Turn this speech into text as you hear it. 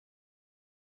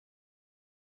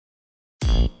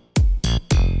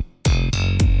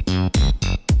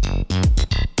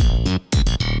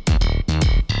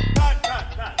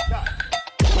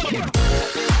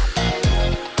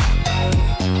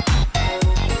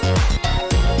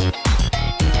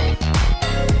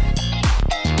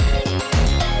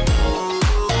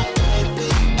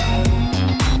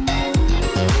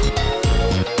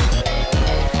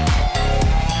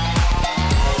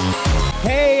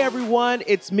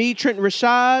it's me, Trenton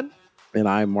Rashad. And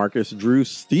I'm Marcus Drew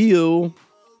Steele.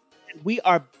 We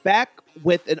are back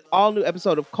with an all new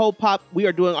episode of Cold Pop. We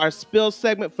are doing our spill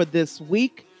segment for this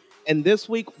week. And this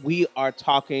week we are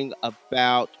talking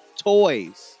about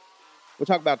toys. We're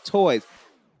talking about toys.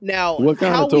 Now, What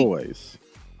kind of toys?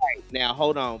 Now,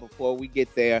 hold on before we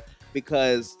get there,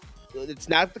 because it's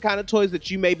not the kind of toys that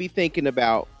you may be thinking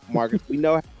about, Marcus. We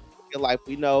know how your life.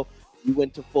 We know you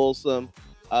went to Folsom.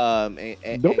 Don't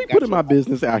be putting my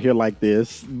business out here like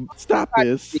this. Stop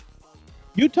this.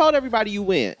 You told everybody you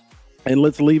went. And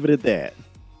let's leave it at that.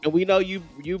 And we know you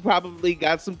probably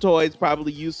got some toys,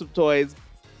 probably used some toys,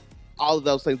 all of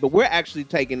those things. But we're actually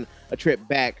taking a trip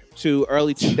back to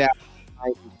early 2000s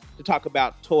to talk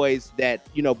about toys that,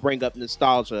 bring up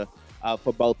nostalgia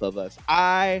for both of us.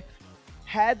 I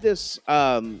had this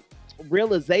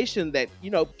realization that,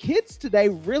 kids today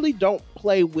really don't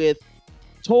play with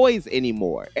toys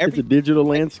anymore. It's a digital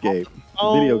landscape.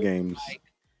 Video games.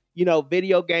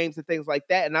 Video games and things like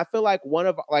that. And I feel like one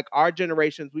of our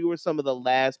generations, we were some of the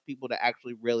last people to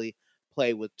actually really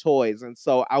play with toys. And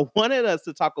so I wanted us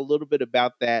to talk a little bit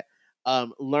about that,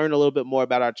 learn a little bit more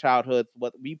about our childhoods,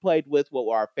 what we played with, what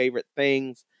were our favorite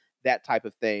things, that type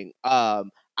of thing. I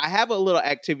have a little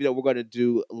activity that we're going to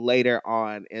do later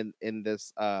on in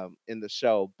this in the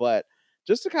show. But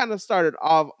just to kind of start it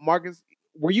off, Marcus,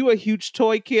 were you a huge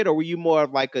toy kid, or were you more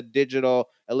of like a digital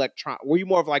were you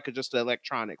more of like just an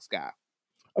electronics guy?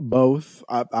 Both.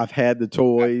 I've had the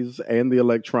toys and the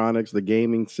electronics, the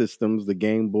gaming systems, the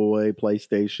Game Boy,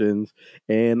 PlayStations,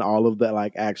 and all of that,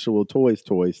 like actual toys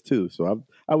too. So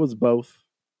I was both.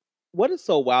 What is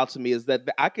so wild to me is that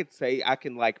I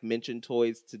can like mention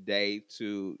toys today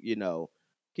to,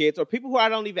 kids or people who I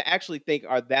don't even actually think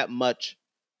are that much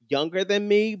younger than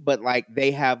me, but like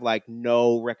they have like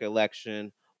no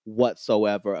recollection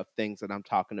whatsoever of things that I'm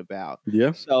talking about.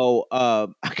 Yeah. So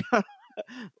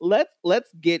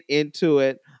let's get into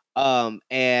it.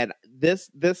 And this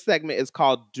segment is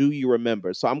called Do You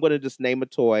Remember? So I'm going to just name a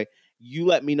toy. You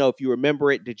let me know if you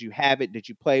remember it. Did you have it? Did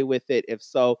you play with it? If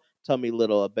so, tell me a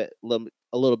little bit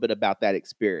about that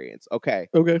experience. Okay.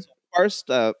 Okay. So first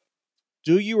up,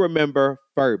 do you remember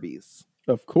Furbies?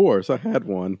 Of course, I had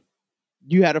one.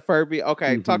 You had a Furby?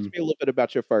 Okay. Talk to me a little bit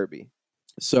about your Furby.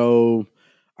 So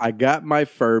I got my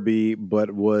Furby, but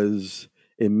was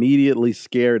immediately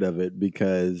scared of it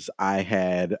because I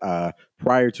had,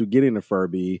 prior to getting a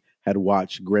Furby, had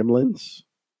watched Gremlins.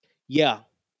 Yeah.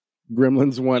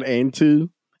 Gremlins 1 and 2.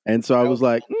 And so I was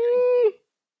like,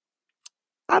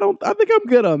 I think I'm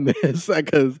good on this,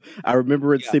 because I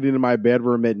remember it sitting in my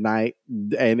bedroom at night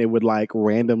and it would like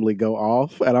randomly go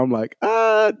off. And I'm like,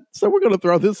 so we're going to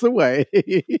throw this away.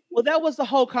 Well, that was the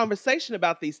whole conversation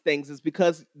about these things, is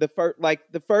because the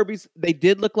Furbies, they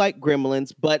did look like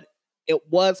Gremlins, but it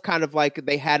was kind of like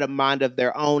they had a mind of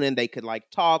their own and they could like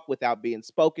talk without being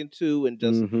spoken to and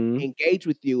just engage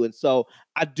with you. And so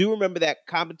I do remember that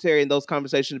commentary and those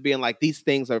conversations being like, these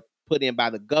things are put in by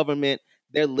the government.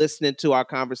 They're listening to our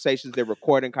conversations. They're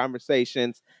recording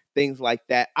conversations, things like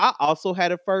that. I also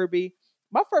had a Furby.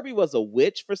 My Furby was a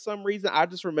witch for some reason. I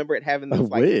just remember it having this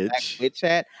like black witch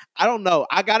hat. I don't know.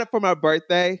 I got it for my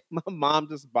birthday. My mom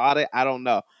just bought it. I don't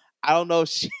know. I don't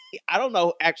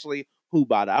know actually who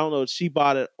bought it. I don't know if she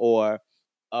bought it or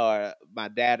my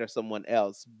dad or someone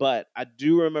else. But I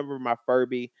do remember my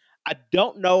Furby. I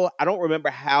don't know. I don't remember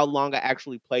how long I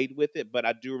actually played with it, but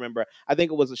I do remember. I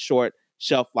think it was a short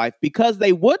shelf life because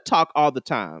they would talk all the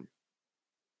time.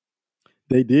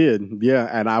 They did, yeah.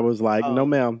 And I was like, no,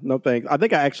 ma'am, no thanks. I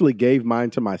think I actually gave mine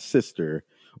to my sister,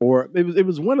 or it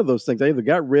was one of those things. I either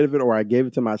got rid of it or I gave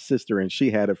it to my sister, and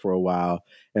she had it for a while,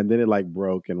 and then it like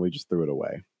broke, and we just threw it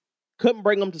away. Couldn't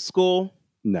bring them to school.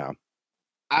 No.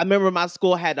 I remember my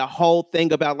school had a whole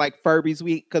thing about like Furbies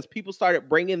week, because people started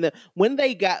bringing when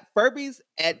they got Furbies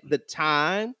at the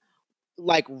time,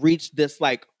 like reached this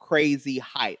like crazy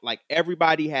height. Like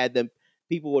everybody had them.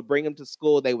 People would bring them to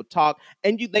school. They would talk,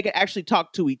 and they could actually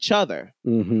talk to each other.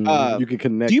 You could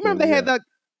connect. Do you remember they had that?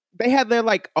 They had their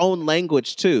like own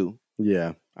language too.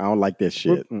 Yeah, I don't like this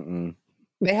shit.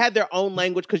 They had their own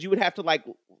language because you would have to like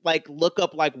look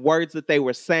up like words that they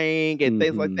were saying and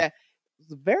things like that. It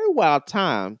was a very wild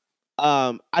time.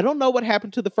 I don't know what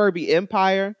happened to the Furby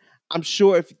empire. I'm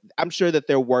sure that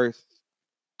they're worth.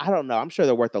 I don't know. I'm sure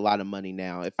they're worth a lot of money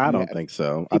now. I don't think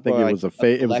so. I think it was a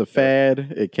fad. It was a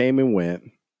fad. It came and went.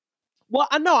 Well,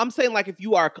 I know. I'm saying like if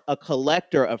you are a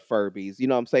collector of Furbies,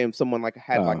 I'm saying if someone like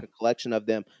had like a collection of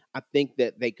them, I think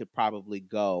that they could probably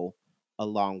go a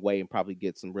long way and probably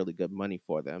get some really good money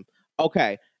for them.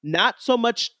 Okay, not so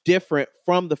much different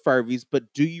from the Furbies,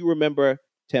 but do you remember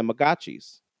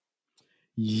Tamagotchis?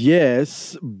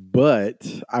 Yes, but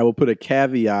I will put a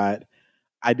caveat.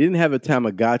 I didn't have a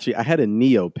Tamagotchi. I had a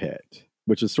Neopet,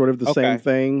 which is sort of the same Okay.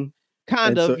 thing.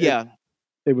 Kind And so of, yeah.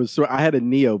 it was so I had a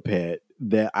Neopet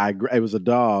that it was a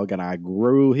dog, and I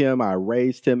grew him. I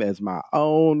raised him as my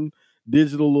own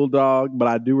digital little dog. But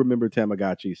I do remember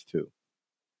Tamagotchis too.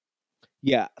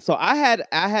 Yeah. So I had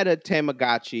a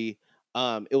Tamagotchi.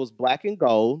 It was black and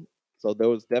gold, so there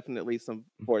was definitely some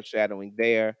foreshadowing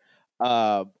there.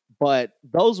 Uh, but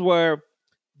those were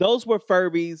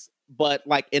Furbies, but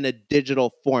like in a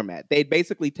digital format. They'd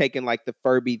basically taken like the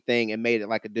Furby thing and made it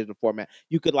like a digital format.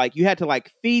 You could like you had to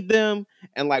like feed them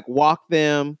and like walk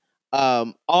them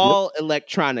Yep. all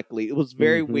electronically. It was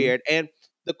very Hmm. weird. And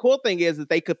the cool thing is that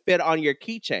they could fit on your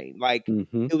keychain. Like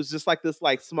Hmm. it was just like this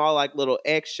like small like little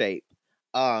egg shape.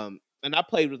 And I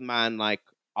played with mine like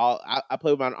I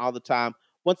played with mine all the time.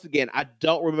 Once again, I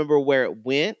don't remember where it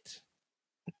went,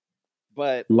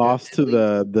 but Lost at to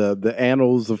least the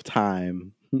annals of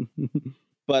time.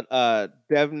 but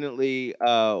definitely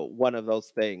one of those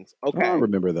things. Oh, I Okay.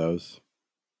 remember those.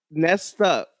 Next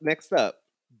up.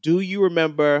 Do you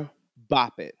remember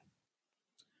Bop It?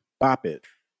 Bop it.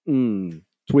 Mm.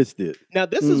 Twist it. Now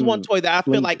this is one Mm. toy that I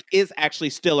feel Slink. like is actually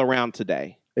still around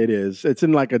today. It is. It's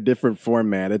in like a different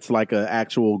format. It's like an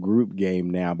actual group game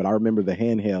now. But I remember the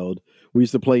handheld. We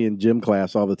used to play in gym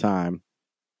class all the time.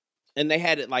 And they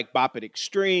had it like Bop It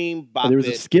Extreme, And there Bop was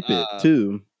a It skip it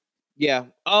too. yeah.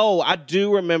 Oh, I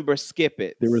do remember Skip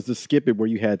There was Its. the skip it where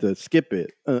you had to skip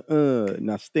it.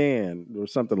 Now stand or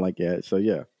something like that. So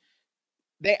yeah.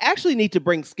 They actually need to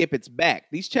bring Skip Its back.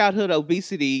 These childhood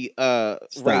obesity Stop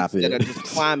rates that it. are just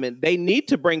climbing, they need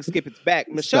to bring Skip Its back.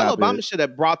 Michelle Stop it. Obama should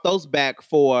have brought those back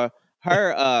for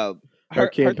her Her her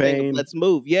thing of campaign. Let's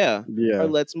Move. Yeah. Her Yeah.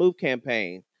 Let's Move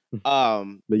campaign.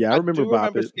 But yeah, I I remember do Bop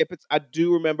remember It. Skip Its. I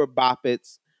do remember Bop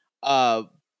Its. Uh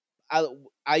I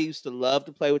I used to love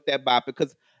to play with that Bop It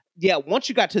because yeah, once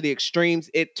you got to the extremes,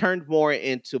 it turned more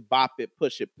into Bop It,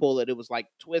 push it, pull it. It was like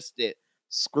twist it,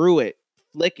 screw it,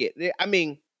 flick it. I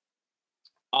mean,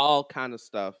 all kind of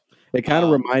stuff. It kind of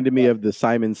reminded me But of the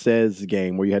Simon Says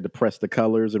game where you had to press the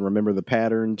colors and remember the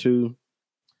pattern too.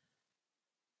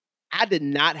 I did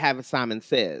not have a Simon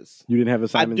Says. You didn't have a I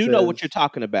Simon do know what Says? you're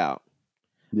talking about.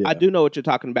 I Yeah. do know what you're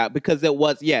talking about because it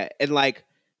was yeah, and like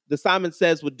the Simon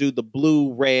Says would do the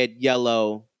blue, red,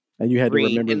 yellow, And you had to green,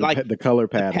 remember and like the color the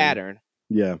pattern. pattern.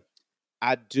 Yeah.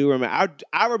 I do remember.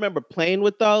 I remember playing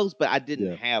with those, but I didn't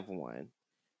Yeah. have one.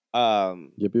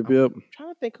 Yep, yep, I'm yep. trying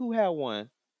to think who had one.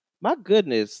 My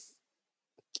goodness,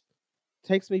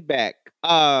 takes me back.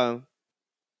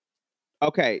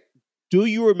 Okay. Do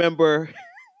you remember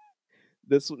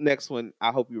this next one?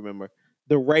 I hope you remember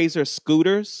the Razor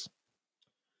scooters.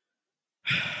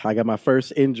 I got my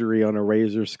first injury on a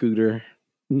Razor scooter.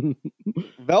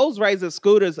 Those Razor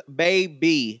scooters,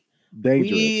 baby. We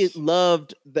Dangerous.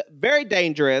 loved the very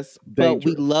dangerous, but we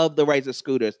Dangerous. loved the Razor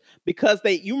scooters because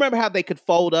they. You remember how they could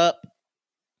fold up?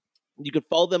 You could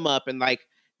fold them up and like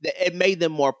it made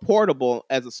them more portable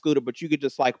as a scooter, but you could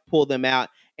just like pull them out,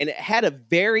 and it had a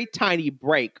very tiny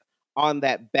brake on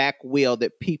that back wheel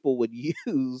that people would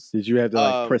use. Did you have to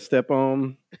like Um, press step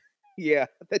on? yeah,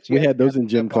 that you We had had to those press in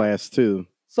step gym on. class too.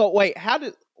 So why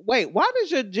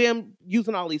does your gym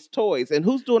using all these toys and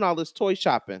who's doing all this toy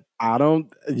shopping I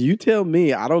don't. You tell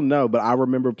me. I don't know, but I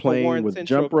remember for playing with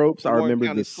jump ropes. I Warren remember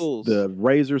County schools? the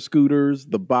Razor scooters,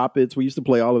 the Bop Its. We used to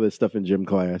play all of this stuff in gym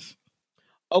class.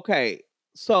 Okay,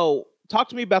 so talk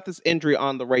to me about this injury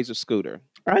on the Razor scooter.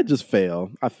 I just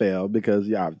fail. I fail because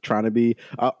yeah, I'm trying to be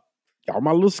on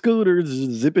my little scooters,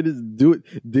 just zipping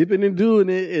it, dipping and doing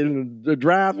it, and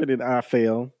driving, and I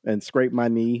fail and scrape my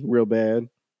knee real bad.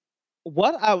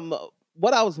 What I'm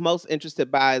what I was most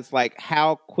interested by is like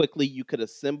how quickly you could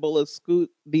assemble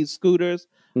these scooters,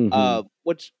 Hmm.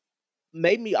 which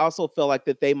made me also feel like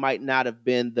that they might not have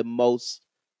been the most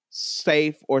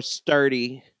safe or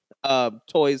sturdy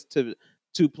toys to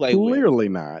play with. Clearly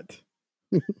not.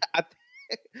 I,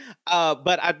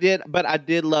 but I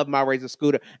did love my Razor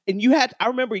scooter, and I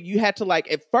remember you had to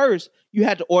like at first you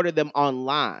had to order them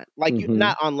online, like you Hmm.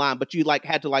 not online, but you like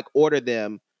had to like order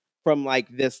them from like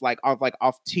this like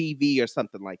off TV or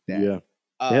something like that. Yeah,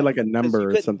 they had like a Because number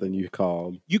or something you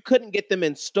called. you couldn't get them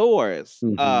in stores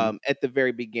Hmm. at the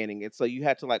very beginning, and so you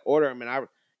had to like order them. And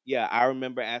I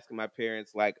remember asking my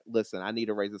parents like, "Listen, I need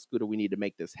a Razor scooter. We need to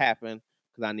make this happen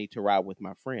because I need to ride with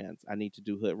my friends. I need to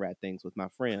do hood rat things with my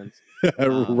friends."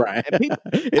 Right. And people,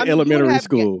 I In mean, elementary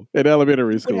school. In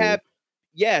elementary you would have school.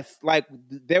 yes, like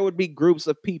there would be groups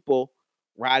of people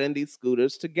riding these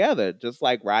scooters together, just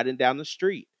like riding down the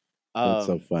street. That's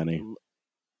so Um, funny. l-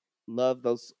 love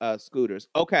those scooters.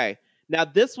 Okay, Now,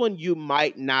 this one you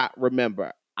might not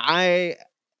remember.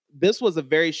 This was a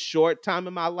very short time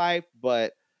in my life,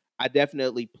 but I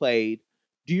definitely played.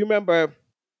 Do you remember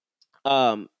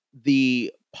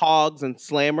the Pogs and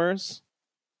Slammers?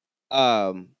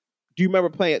 Do you remember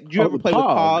playing? Do you Oh, ever the play with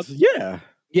Pogs. Pogs? Yeah.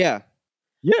 Yeah,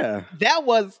 Yeah. that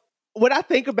was when I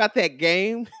think about that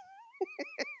game.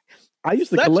 I used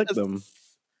to Such collect a them.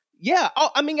 yeah. Oh,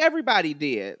 I mean, everybody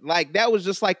did. Like that was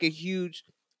just like a huge.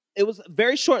 It was a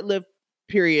very short lived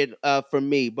period for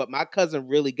me, but my cousin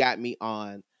really got me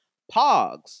on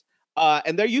Pogs.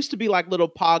 And there used to be like little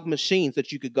Pog machines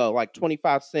that you could go like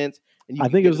 25 cents, and you I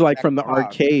could think it get a was like stack from the of Pogs.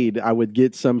 arcade. I would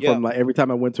get some Yep. from like every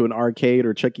time I went to an arcade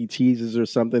or Chuck E. Cheese's or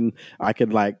something, I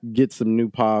could like get some new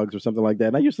Pogs or something like that.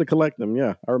 And I used to collect them.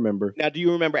 Yeah, I remember. Now, do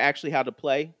you remember actually how to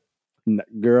play?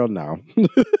 Girl, no.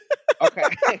 Okay.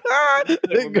 You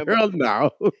couldn't remember. Girl,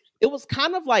 no. It was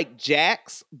kind of like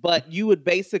jacks, but you would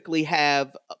basically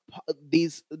have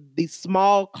these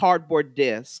small cardboard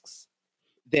discs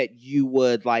that you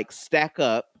would like stack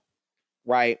up,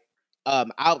 right?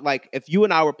 Out like if you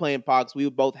and I were playing Pogs, we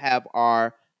would both have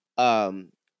our um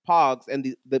Pogs,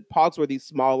 and the Pogs were these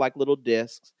small like little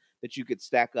discs that you could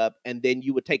stack up, and then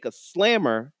you would take a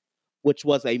slammer, which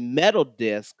was a metal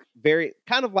disc, very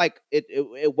kind of like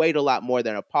it weighed a lot more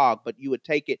than a Pog, but you would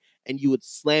take it and you would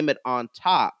slam it on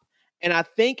top. And I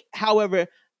think, however,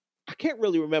 I can't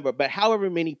really remember, but however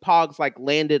many Pogs like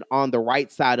landed on the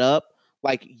right side up,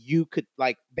 like you could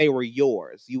like they were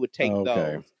yours. You would take Okay.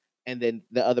 those, and then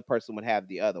the other person would have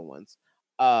the other ones.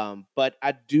 But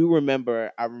I do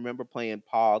remember I remember playing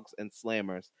Pogs and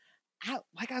Slammers.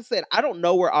 Like I said, I don't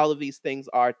know where all of these things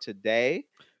are today.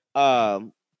 But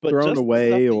Thrown just the stuff away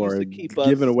that used or to keep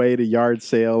given us away at a yard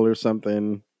sale or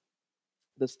something.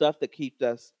 the stuff that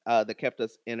kept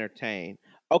us entertained.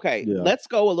 Okay, Yeah. let's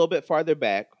go a little bit farther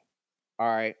back. All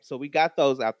right, so we got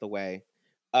those out the way.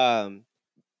 Um,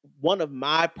 One of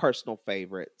my personal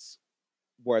favorites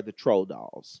were the troll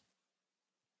dolls.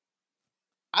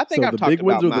 I think So I've the talked big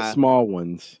ones about or the small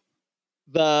ones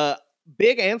the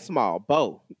big and small,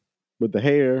 both. with the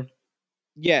hair?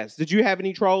 Yes. Did you have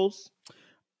any trolls?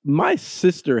 My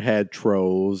sister had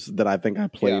trolls that I think I Yeah.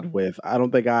 played with.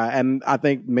 I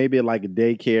think maybe at like a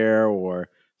daycare or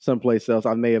someplace else,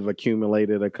 I may have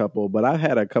accumulated a couple, but I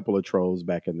had a couple of trolls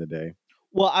back in the day.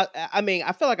 Well, I mean,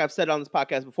 I feel like I've said on this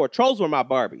podcast before. Trolls were my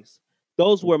Barbies.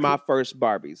 Those were my first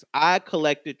Barbies. I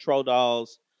collected troll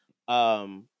dolls,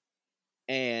 um,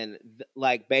 and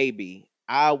like baby,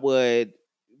 I would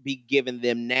be giving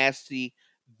them nasty,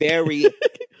 very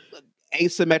A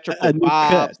asymmetrical new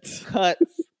bobs, cut,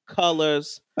 cuts,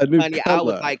 colors. a new Honey, I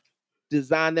would color. like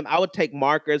design them. I would take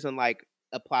markers and like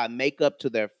apply makeup to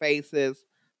their faces,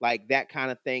 like that kind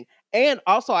of thing. And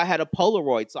also, I had a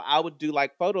Polaroid, so I would do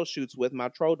like photo shoots with my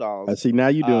troll I dolls. see. Now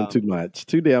you're doing too Um, much,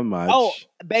 too damn oh, much.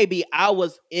 baby, I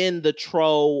was in the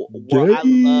troll world. I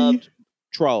Gay. loved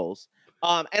trolls.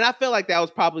 And I feel like that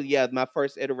was probably my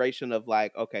first iteration of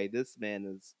like, okay, this What's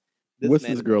man this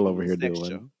is a girl over here homosexual.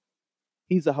 doing?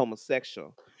 He's a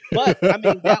homosexual. But I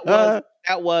mean,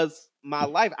 that was my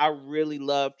life. I really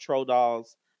loved troll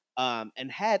dolls. And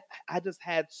I just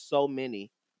had so many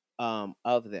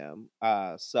of them.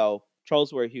 So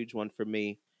trolls were a huge one for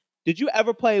me. Did you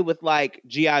ever play with like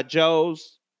GI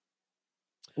Joes?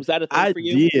 Was that a thing I for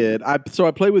you? did. I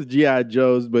play with GI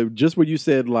Joes, but just what you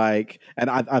said, like, and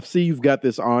I see you've got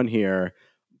this on here.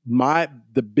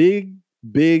 The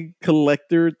big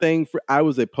collector thing for I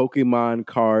was a Pokemon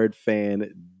card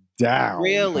fan down,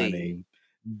 Really? honey,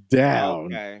 down.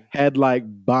 Okay. Had like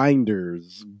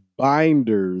binders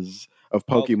of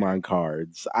Okay. Pokemon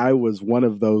cards. I was one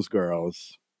of those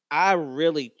girls. I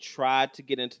really tried to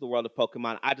get into the world of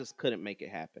Pokemon. I just couldn't make it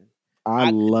happen. I I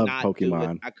could love not do it.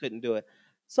 Pokemon. I couldn't do it.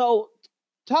 So,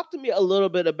 talk to me a little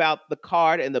bit about the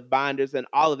card and the binders and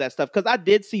all of that stuff because I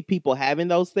did see people having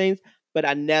those things, but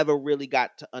I never really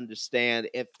got to understand.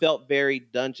 It felt very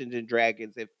Dungeons and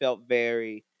Dragons. It felt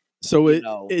very, So you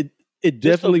know, it just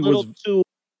definitely was. a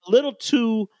little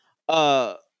too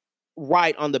uh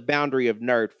right on the boundary of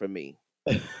nerd for me.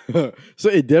 So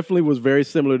it definitely was very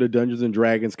similar to Dungeons and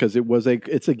Dragons because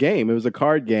it's a game. It was a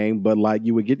card game, but like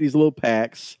you would get these little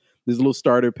packs, these little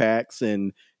starter packs,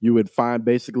 and you would find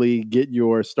basically get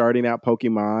your starting out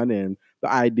Pokemon. And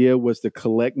the idea was to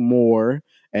collect more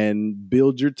and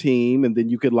build your team, and then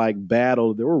you could like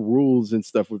battle. There were rules and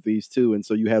stuff with these too, and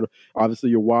so you had obviously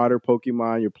your water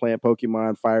Pokemon, your plant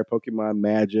Pokemon, fire Pokemon,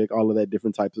 magic, all of that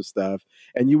different types of stuff.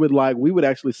 And we would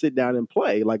actually sit down and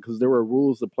play, like, because there were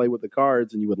rules to play with the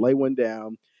cards, and you would lay one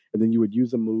down and then you would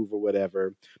use a move or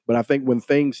whatever. But I think when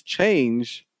things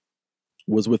change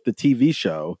was with the TV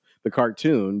show the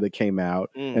cartoon that came out,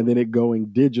 and Mm. then it going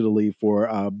digitally for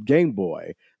Game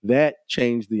Boy. That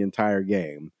changed the entire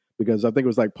game because I think it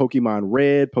was like Pokemon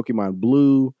Red, Pokemon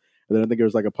Blue, and then I think there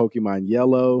was like a Pokemon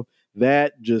Yellow.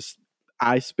 That just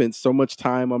I spent so much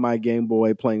time on my Game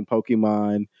Boy playing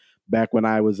Pokemon back when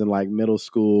I was in like middle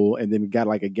school, and then got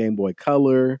like a Game Boy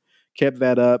Color, kept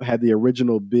that up, had the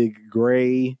original big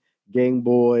gray Game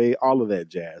Boy, all of that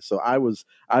jazz. So I was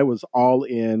all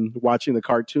in watching the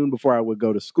cartoon before I would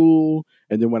go to school,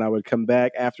 and then when I would come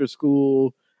back after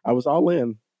school, I was all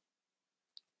in.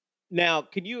 Now,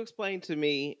 can you explain to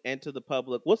me and to the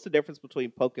public what's the difference between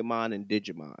Pokemon and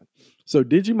Digimon? So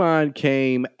Digimon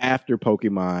came after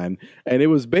Pokemon, and it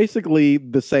was basically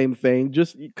the same thing,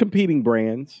 just competing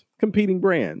brands, competing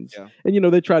brands. Yeah.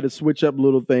 And they tried to switch up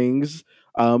little things,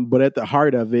 but at the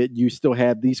heart of it, you still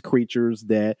had these creatures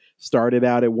that started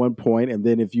out at one point, and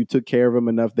then if you took care of them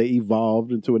enough, they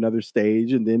evolved into another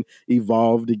stage, and then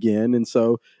evolved again. And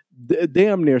so,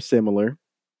 damn near similar,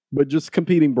 but just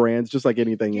competing brands, just like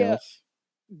anything Yeah. else.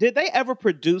 Did they ever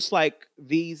produce like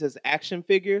these as action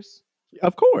figures?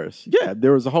 Of course. Yeah.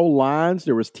 There was whole lines,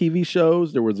 there was TV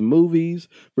shows, there was movies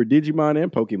for Digimon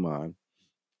and Pokemon.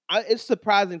 It's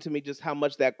surprising to me just how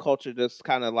much that culture just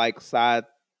kind of like side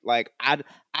like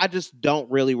I just don't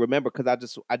really remember because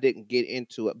I didn't get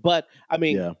into it. But I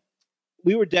mean, Yeah,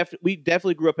 we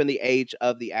definitely grew up in the age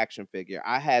of the action figure.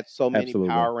 I had so many absolutely.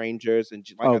 Power Rangers and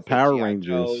like Oh, I said, Power GI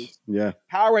Rangers. Joes. Yeah.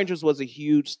 Power Rangers was a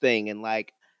huge thing, and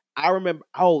like I remember,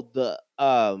 the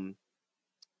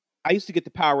I used to get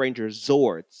the Power Rangers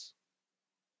Zords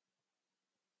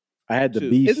I had the too.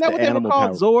 Isn't Beast, that the what they were animal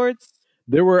called, power. Zords?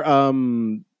 There were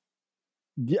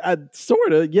yeah,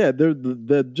 sort of, yeah, they're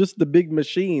the just the big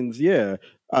machines, yeah.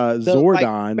 The like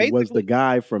Zordon was the basically.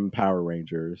 guy from Power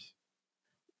Rangers.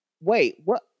 Wait,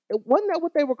 what? Wasn't that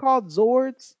what they were called,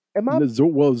 Zords? Am I?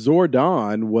 Well,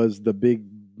 Zordon was the big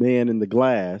man in the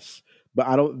glass, but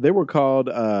I don't they were called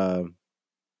They were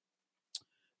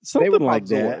something called like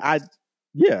that. Zords.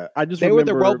 I just They were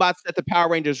the remember. robots that the Power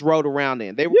Rangers rode around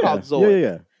in. They were Yeah, called yeah, yeah, Zords.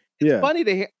 yeah. It's Yeah. funny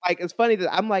to hear. Like, it's funny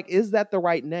that I'm like, is that the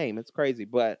right name? It's crazy,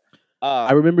 but I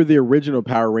um, remember the original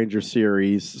Power Ranger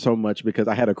series so much because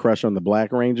I had a crush on the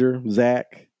Black Ranger,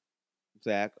 Zach.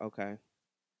 Zach. Okay,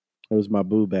 That was my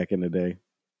boo back in the day.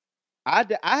 I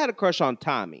had a crush on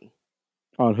Tommy.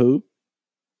 On who?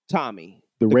 Tommy,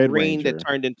 The the Red green that Ranger.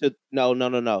 turned into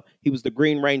no. He was the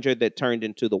Green Ranger that turned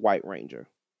into the White Ranger.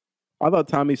 I thought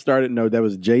Tommy started. No, that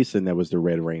was Jason. That was the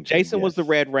Red Ranger. Jason was the Yes.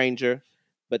 Red Ranger,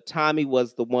 but Tommy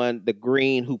was the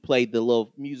green who played the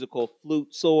little musical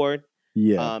flute sword.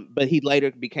 Yeah. But he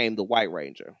later became the White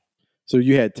Ranger. So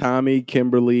you had Tommy,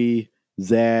 Kimberly,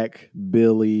 Zach,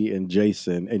 Billy, and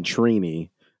Jason, and Trini,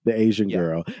 the Asian Yeah,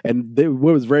 girl. And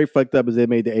what was very fucked up is they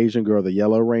made the Asian girl the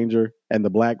Yellow Ranger and the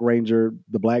Black Ranger,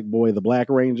 the Black boy, the Black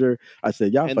Ranger. I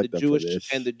said, y'all and the fucked up for Jewish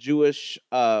and this. the Jewish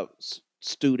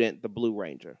student, the Blue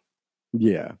Ranger.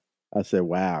 Yeah. I said,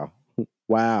 wow.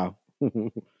 Wow.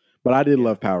 But I did Yeah,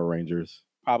 love Power Rangers.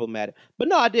 problematic. But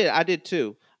no, I did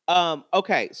too.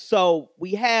 Okay, so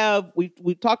we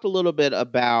talked a little bit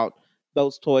about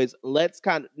those toys. Let's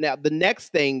kind of now the next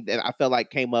thing that I felt like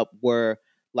came up were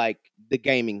like the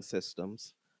gaming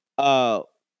systems. Uh,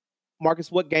 Marcus,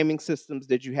 what gaming systems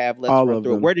did you have? Let's All run of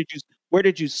through it. them. Where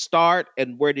did you start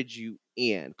and where did you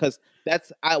end? Because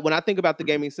when I think about the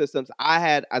gaming systems,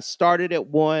 I started at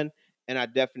one and I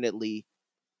definitely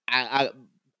I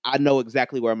I know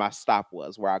exactly where my stop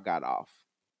was, where I got off.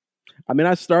 I mean,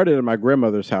 I started at my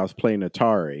grandmother's house playing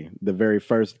Atari, the very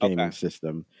first gaming Okay.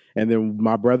 system. And then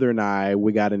my brother and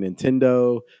we got a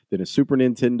Nintendo, then a Super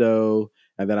Nintendo,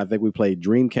 and then I think we played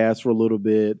Dreamcast for a little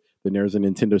bit. Then there was a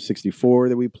Nintendo 64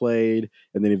 that we played.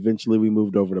 And then eventually we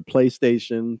moved over to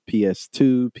PlayStation,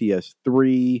 PS2,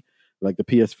 PS3. Like the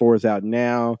PS4 is out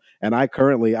now. And I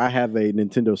have a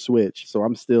Nintendo Switch. So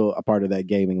I'm still a part of that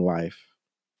gaming life.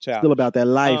 Still Childish. about that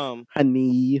life, Um,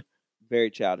 honey. Very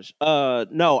childish.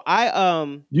 No,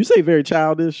 You say very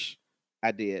childish.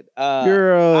 I did.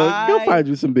 Girl, go find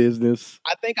you some business.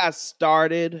 I think I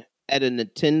started at a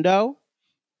Nintendo.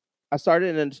 I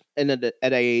started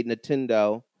at a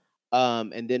Nintendo,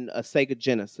 and then a Sega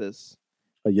Genesis.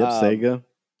 Yep, Um, Sega.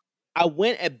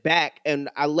 I back and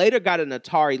I later got an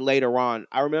Atari later on.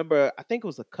 I remember, I think it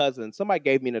was a cousin. Somebody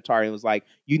gave me an Atari and was like,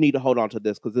 "You need to hold on to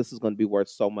this because this is going to be worth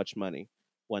so much money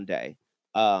one day."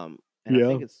 And I Yeah.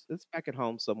 think it's back at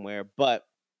home somewhere. But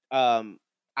I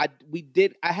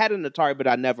had an Atari, but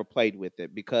I never played with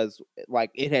it because like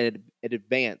it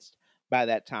advanced by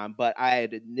that time. But I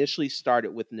had initially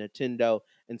started with Nintendo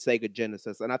and Sega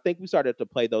Genesis, and I think we started to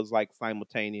play those like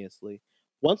simultaneously.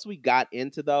 Once we got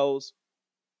into those,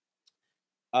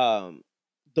 um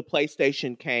the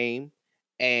PlayStation came,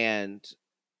 and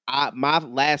my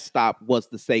last stop was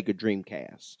the Sega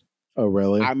Dreamcast. Oh,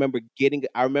 really? I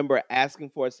remember asking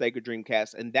for a Sega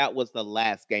Dreamcast, and that was the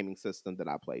last gaming system that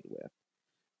I played with.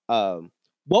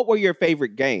 What were your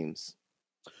favorite games?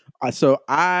 So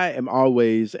I am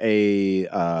always a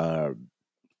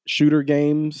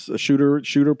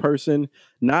shooter person,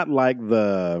 not like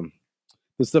the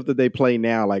stuff that they play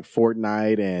now, like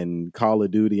Fortnite and Call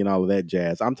of Duty and all of that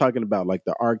jazz. I'm talking about like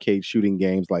the arcade shooting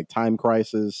games like Time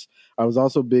Crisis. I was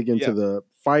also big into Yeah, the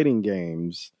fighting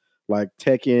games like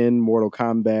Tekken, Mortal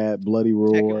Kombat, Bloody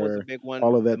Tekken was a Roar, big one.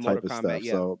 all of The that Mortal type of Kombat, stuff.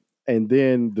 yeah. So, and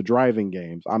then the driving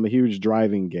games. I'm a huge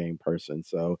driving game person.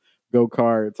 So, go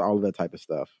karts, all of that type of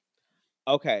stuff.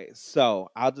 Okay, so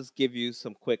I'll just give you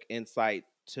some quick insight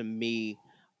to me.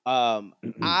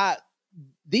 I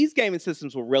These gaming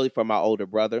systems were really for my older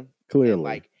brother, and Clearly.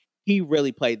 like he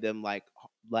really played them like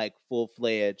full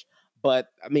fledged. But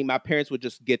I mean, my parents would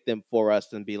just get them for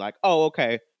us and be like, "Oh,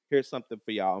 okay, here's something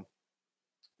for y'all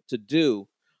to do."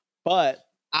 But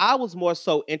I was more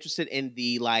so interested in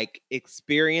the like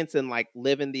experience and like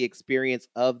living the experience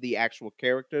of the actual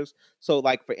characters. So,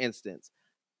 like for instance,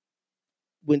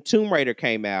 when Tomb Raider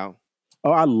came out,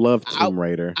 Oh, I love I Tomb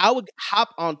Raider. I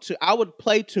would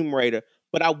play Tomb Raider,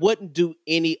 but I wouldn't do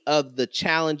any of the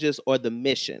challenges or the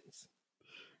missions.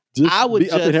 I Just would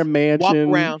be up in her just walk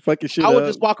mansion, around. fucking shit I would up.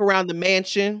 just walk around the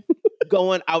mansion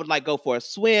I would like go for a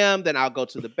swim, then I'll go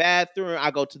to the bathroom,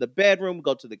 I go to the bedroom,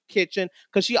 go to the kitchen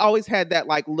cuz she always had that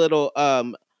like little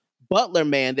butler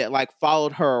man that like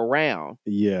followed her around.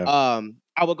 Yeah.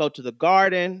 I would go to the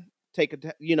garden,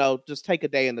 just take a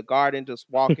day in the garden just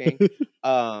walking.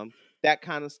 Um that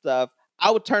kind of stuff. I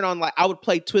would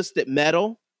play Twisted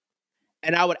Metal,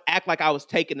 and I would act like I was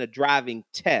taking a driving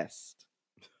test.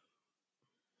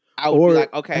 I would be Or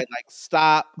like, okay, like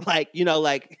stop, like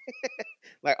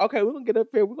like okay, we're gonna get up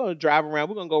here, we're gonna drive around,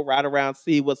 we're gonna go ride around,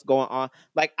 see what's going on.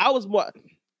 Like I was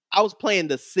playing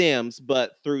The Sims,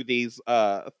 but through through these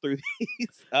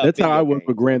that's how I video was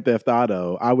with games. Grand Theft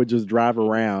Auto. I would just drive Mhm.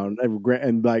 around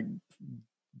and like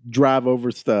drive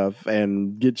over stuff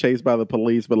and get chased by the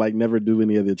police, but like never do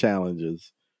any of the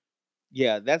challenges.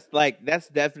 Yeah, that's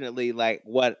definitely like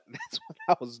what that's what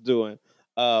I was doing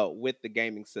with the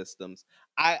gaming systems.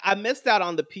 I missed out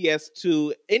on the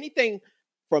PS2. Anything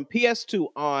from PS2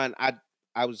 on,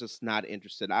 I was just not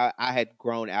interested. I had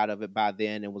grown out of it by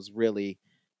then and was really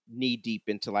knee deep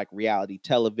into like reality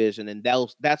television, and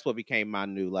that's what became my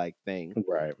new like thing.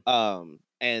 Right.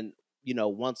 And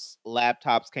once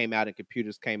laptops came out and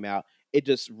computers came out, it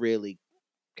just really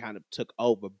kind of took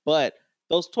over. But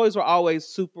those toys were always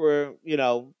super,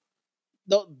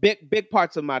 the big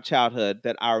parts of my childhood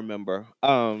that I remember.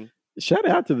 Shout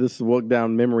out to this walk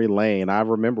down memory lane. I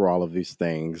remember all of these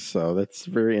things, so that's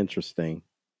very interesting.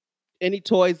 Any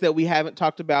toys that we haven't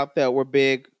talked about that were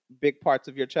big parts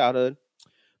of your childhood?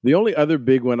 The only other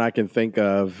big one I can think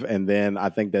of, and then I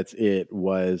think that's it,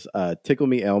 was Tickle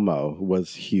Me Elmo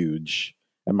was huge.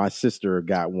 And my sister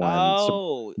got one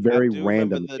Oh, I very do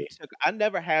remember randomly. I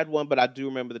never had one, but I do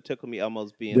remember the Tickle Me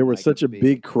Elmos being There was like a such a big.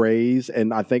 big craze,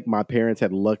 and I think my parents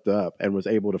had looked up and was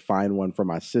able to find one for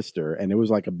my sister, and it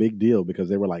was like a big deal because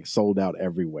they were like sold out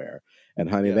everywhere. And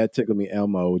honey, Yeah. that Tickle Me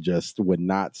Elmo just would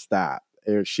not stop.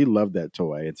 She loved that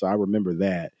toy, and so I remember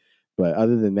that. But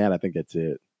other than that, I think that's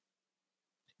it.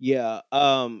 Yeah.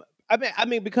 I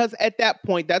mean because at that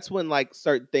point that's when like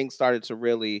certain things started to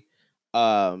really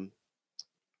um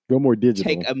Go more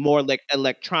take digital. a more like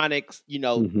electronics,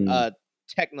 Hmm.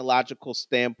 technological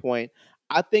standpoint.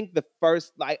 I think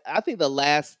the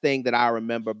last thing that I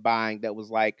remember buying that was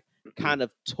like kind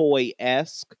of toy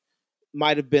esque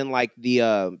might have been like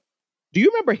the do you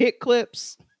remember Hit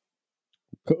Clips?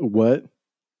 What?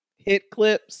 Hit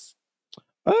Clips?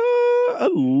 A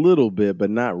little bit, but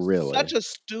not Such really. a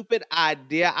stupid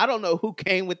idea. I don't know who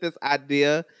came with this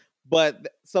idea, but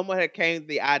someone had came with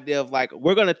the idea of like,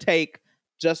 we're gonna take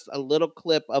just a little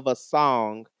clip of a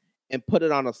song and put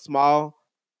it on a small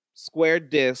square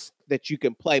disc that you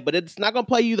can play, but it's not gonna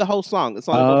play you the whole song. It's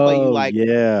only gonna play you Oh like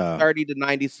yeah, 30 to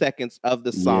 90 seconds of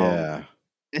the song. yeah,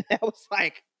 And I was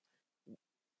like,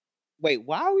 wait,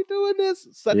 why are we doing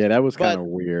this? yeah. That was kind But of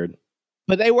weird.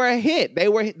 they were a hit. They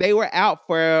were out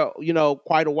for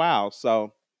quite a while.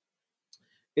 So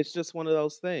it's just one of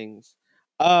those things.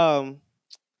 Um,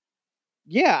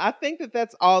 yeah, I think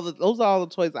that's those are all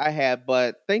the toys I had.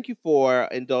 But thank you for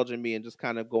indulging me and just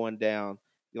kind of going down,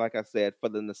 like I said, for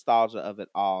the nostalgia of it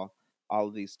all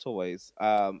of these toys.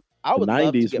 I The would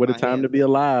love to '90s. get What a my time to be hands.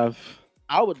 alive.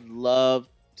 I would love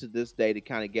to this day to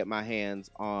kind of get my hands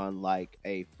on like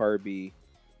a Furby,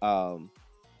 um,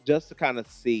 just to kind of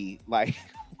see like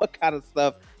what kind of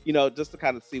stuff, just to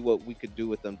kind of see what we could do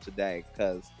with them today.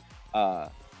 Because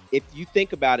if you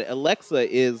think about it, Alexa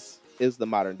is the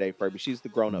modern day Furby. She's the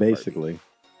grown up basically,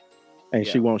 and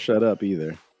she won't shut up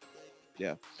either.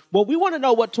 Yeah. Well, we want to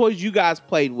know what toys you guys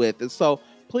played with, and so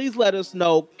please let us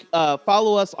know.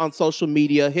 Follow us on social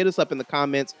media. Hit us up in the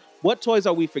comments. What toys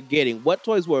are we forgetting? What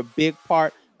toys were a big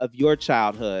part of your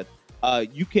childhood?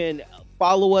 You can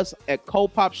follow us at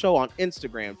Cold Pop Show on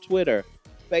Instagram, Twitter,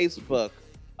 Facebook,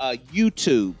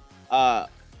 YouTube.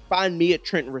 Find me at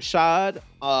Trent Rashad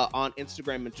on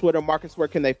Instagram and Twitter. Marcus, where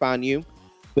can they find you?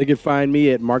 They can find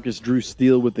me at Marcus Drew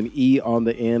Steele with an E on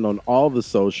the end on all the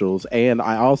socials. And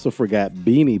I also forgot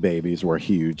Beanie Babies were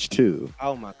huge too.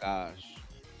 Oh my gosh.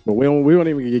 But we won't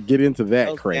even get into that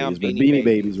Those craze. But damn Beanie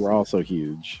Babies were also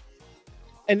huge.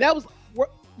 And there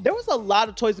was a lot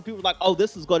of toys that people were like, oh,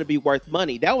 this is going to be worth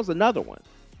money. That was another one.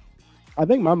 I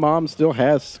think my mom still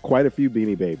has quite a few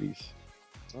Beanie Babies.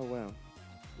 Oh, wow.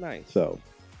 Nice. So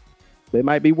they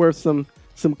might be worth some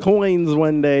coins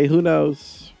one day. Who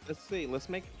knows? Let's see. Let's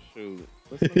make it shoot.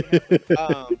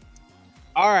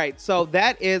 All right. So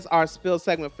that is our spill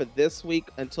segment for this week.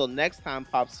 Until next time,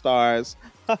 pop stars.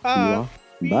 Bye.